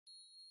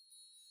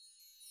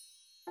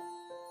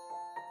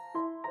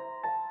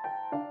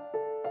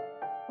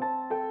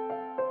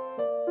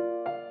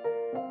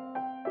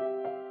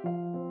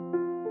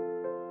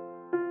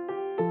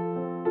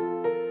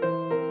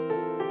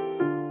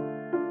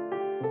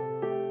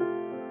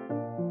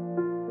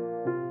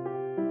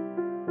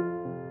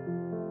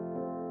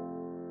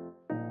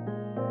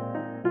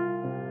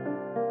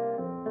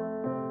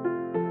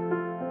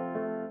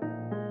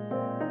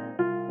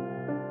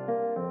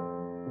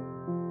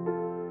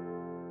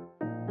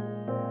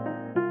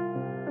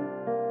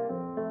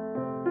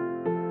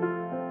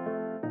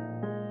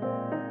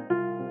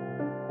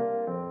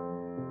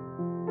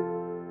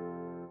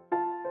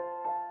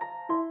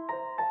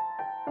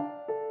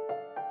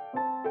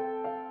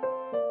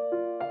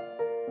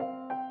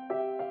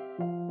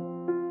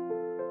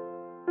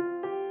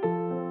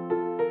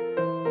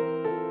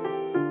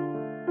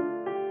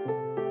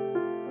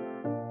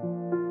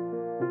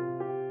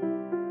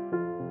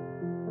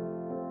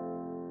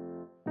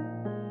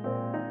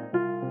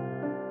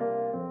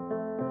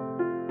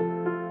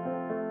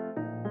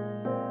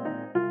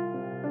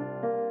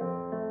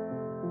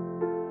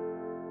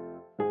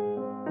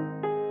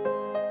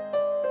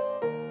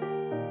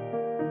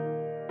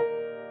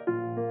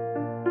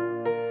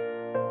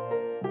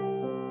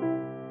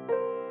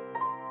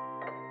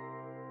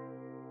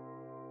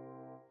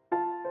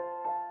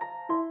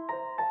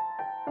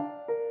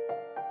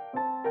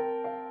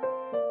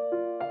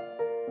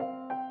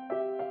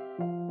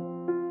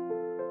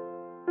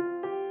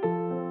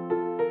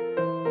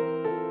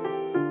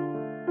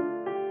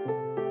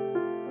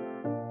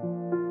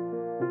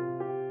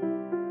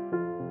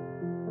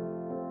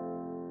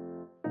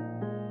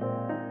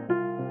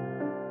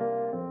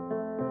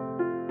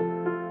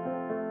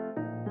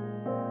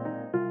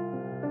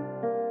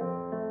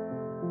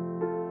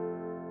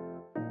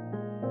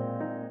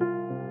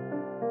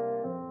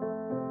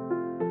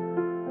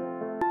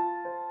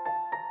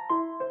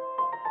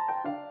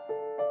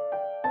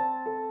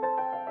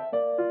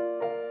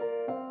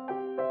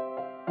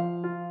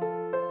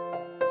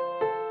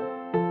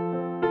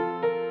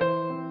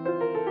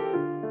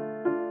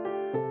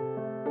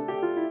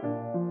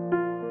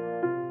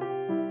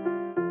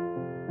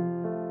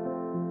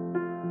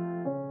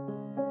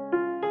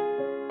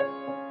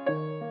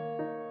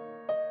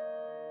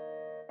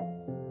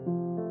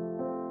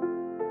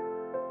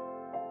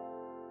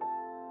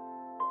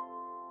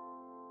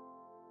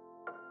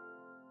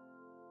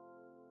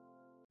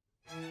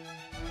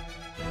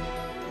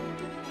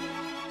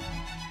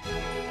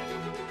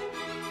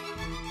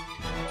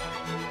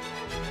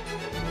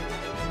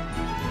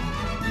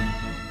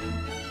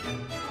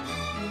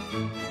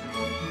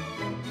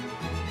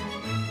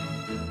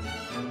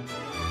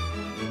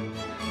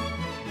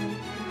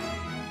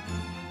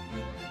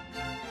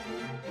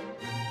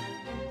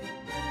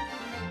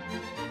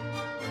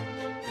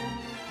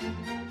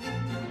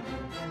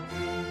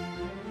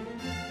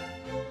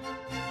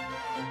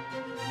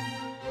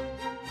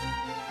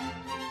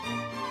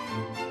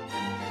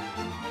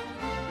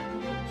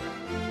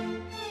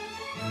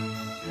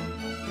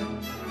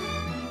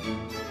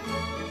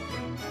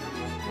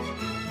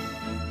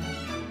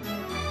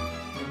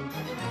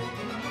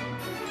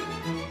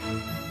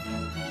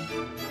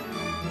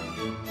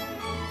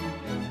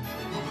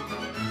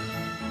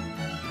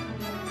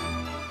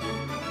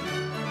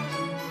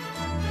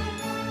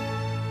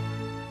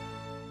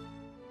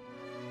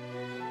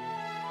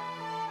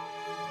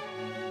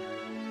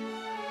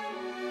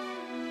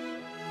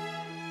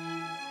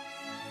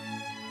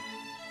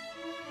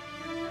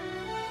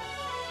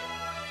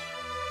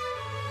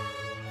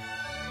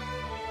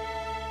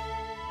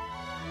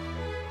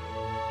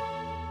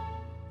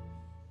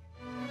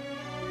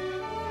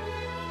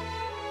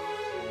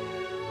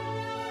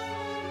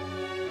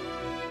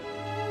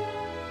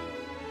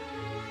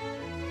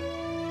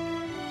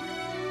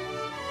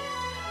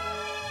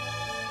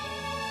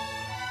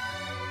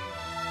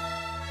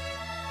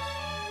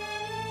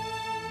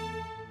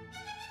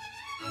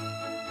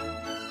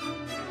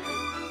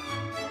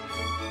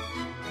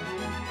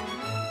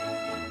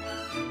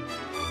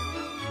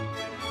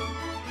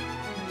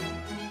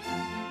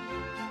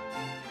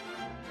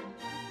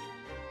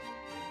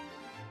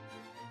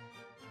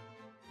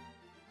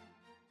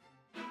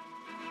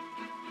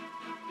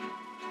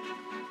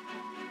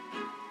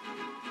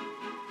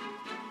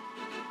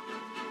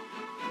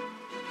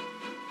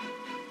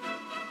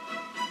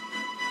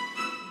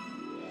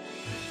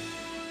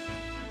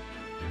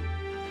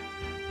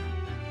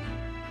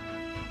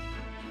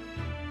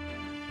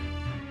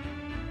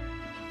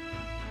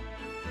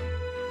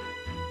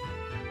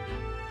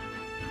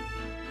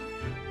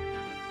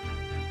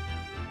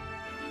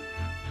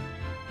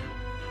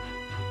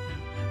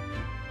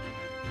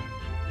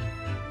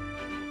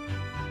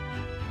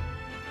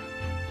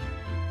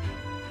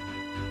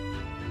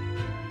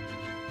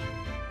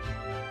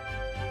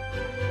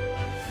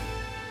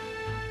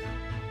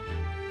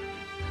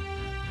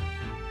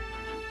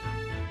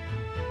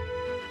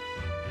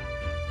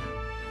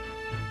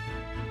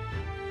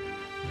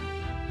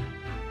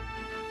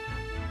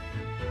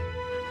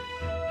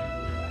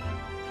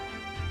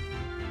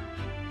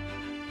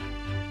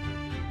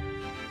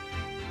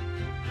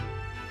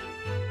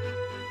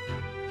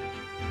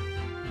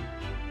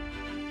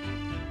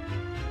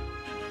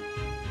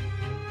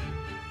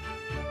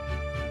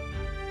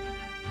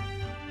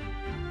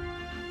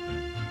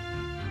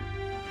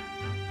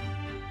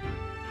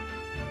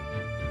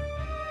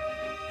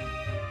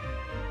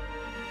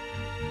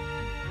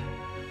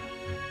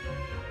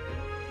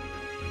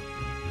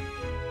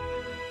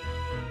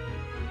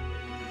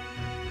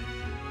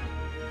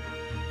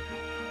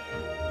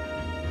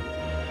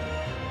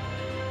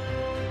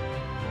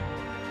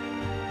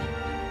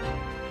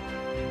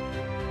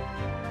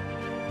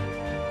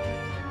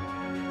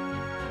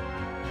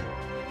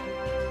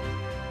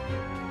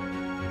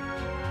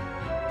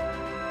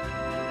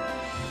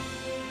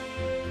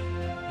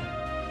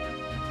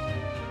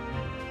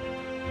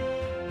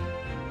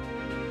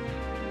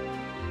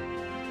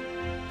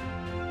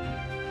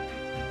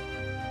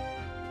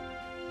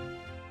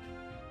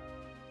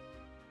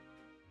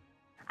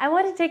I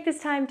want to take this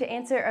time to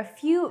answer a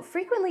few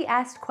frequently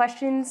asked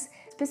questions.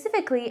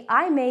 Specifically,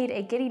 I made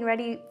a getting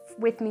ready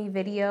with me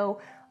video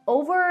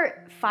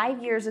over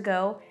 5 years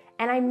ago,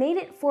 and I made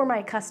it for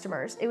my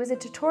customers. It was a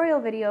tutorial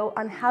video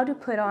on how to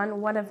put on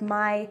one of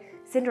my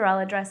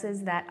Cinderella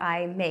dresses that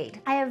I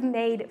made. I have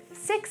made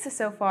 6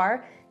 so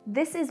far.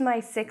 This is my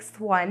 6th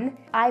one.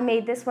 I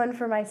made this one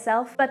for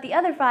myself, but the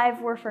other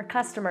 5 were for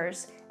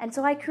customers. And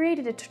so I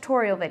created a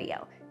tutorial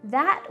video.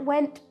 That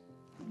went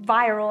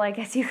viral, I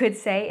guess you could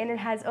say, and it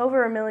has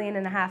over 1.5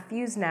 million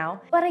views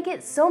now. But I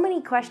get so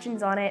many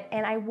questions on it,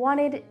 and I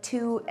wanted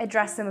to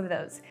address some of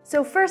those.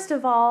 So first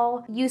of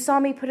all, you saw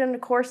me put on a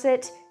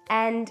corset,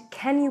 and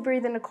can you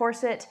breathe in a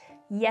corset?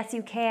 Yes,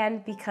 you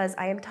can, because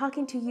I am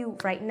talking to you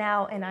right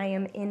now and I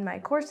am in my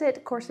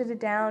corset, corseted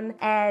down,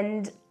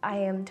 and I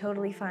am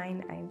totally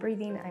fine. I'm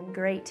breathing, I'm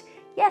great.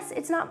 Yes,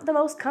 it's not the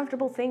most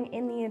comfortable thing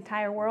in the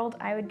entire world.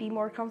 I would be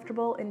more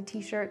comfortable in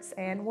t-shirts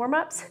and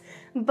warm-ups,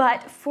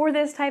 but for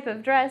this type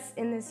of dress,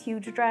 in this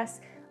huge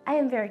dress, I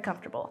am very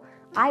comfortable.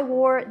 I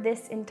wore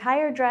this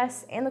entire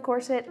dress and the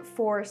corset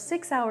for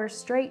 6 hours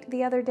straight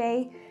the other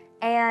day,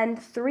 and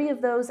 3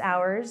 of those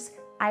hours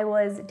I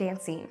was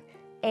dancing.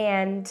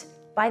 And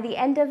by the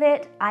end of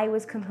it, I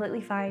was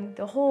completely fine.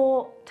 The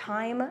whole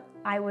time,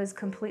 I was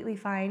completely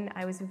fine.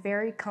 I was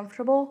very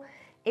comfortable.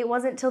 It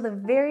wasn't till the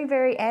very,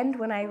 very end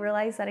when I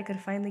realized that I could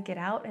finally get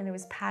out and it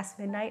was past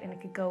midnight and I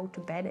could go to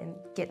bed and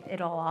get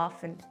it all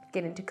off and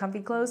get into comfy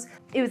clothes.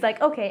 It was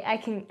like, okay, I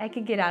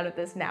can get out of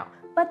this now.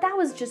 But that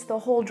was just the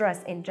whole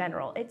dress in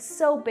general. It's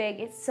so big,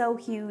 it's so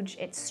huge,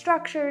 it's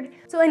structured.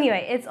 So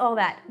anyway, it's all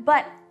that.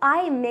 But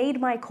I made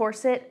my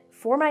corset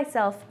for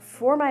myself,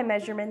 for my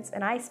measurements,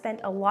 and I spent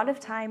a lot of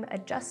time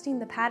adjusting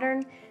the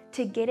pattern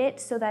to get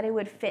it so that it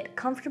would fit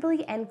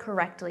comfortably and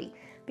correctly.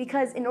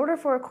 Because in order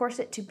for a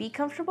corset to be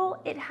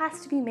comfortable, it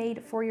has to be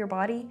made for your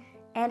body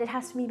and it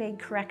has to be made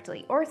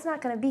correctly, or it's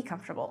not gonna be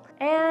comfortable.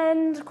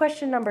 And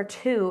question number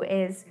 2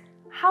 is,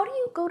 how do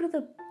you go to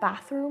the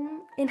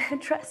bathroom in a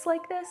dress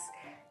like this?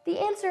 The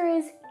answer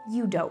is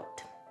you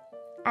don't.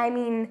 I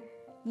mean,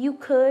 you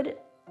could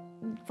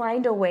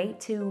find a way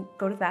to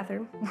go to the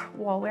bathroom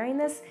while wearing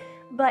this,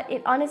 but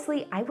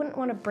honestly, I wouldn't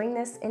want to bring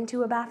this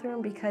into a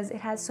bathroom because it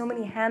has so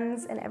many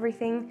hems and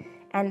everything,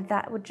 and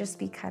that would just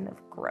be kind of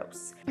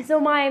gross. So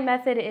my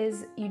method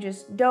is you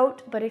just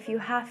don't, but if you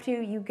have to,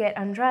 you get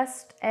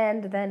undressed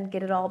and then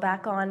get it all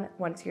back on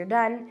once you're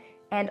done.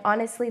 And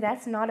honestly,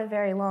 that's not a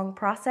very long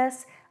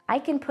process. I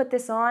can put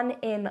this on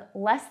in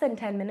less than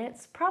 10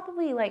 minutes,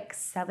 probably like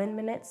 7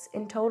 minutes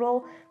in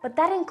total, but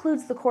that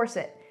includes the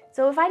corset.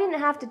 So if I didn't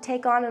have to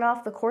take on and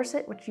off the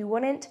corset, which you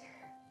wouldn't,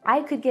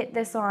 I could get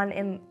this on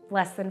in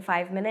less than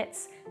 5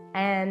 minutes,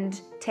 and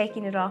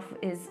taking it off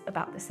is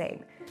about the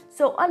same.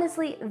 So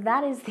honestly,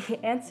 that is the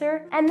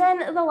answer. And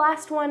then the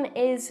last one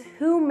is,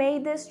 who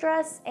made this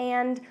dress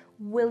and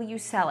will you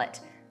sell it?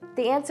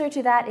 The answer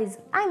to that is,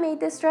 I made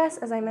this dress,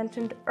 as I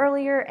mentioned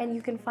earlier, and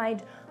you can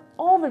find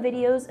all the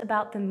videos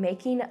about the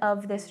making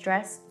of this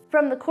dress,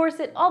 from the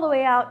corset all the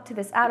way out to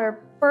this outer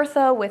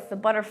bertha with the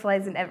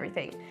butterflies and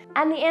everything.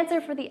 And the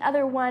answer for the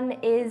other one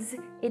is,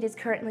 it is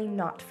currently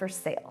not for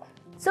sale.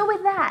 So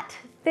with that,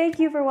 thank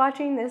you for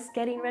watching this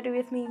Getting Ready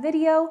With Me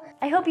video.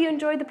 I hope you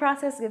enjoyed the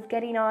process of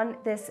getting on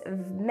this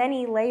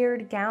many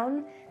layered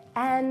gown,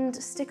 and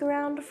stick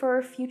around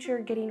for future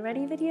getting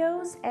ready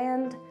videos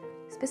and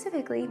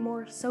specifically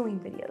more sewing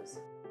videos.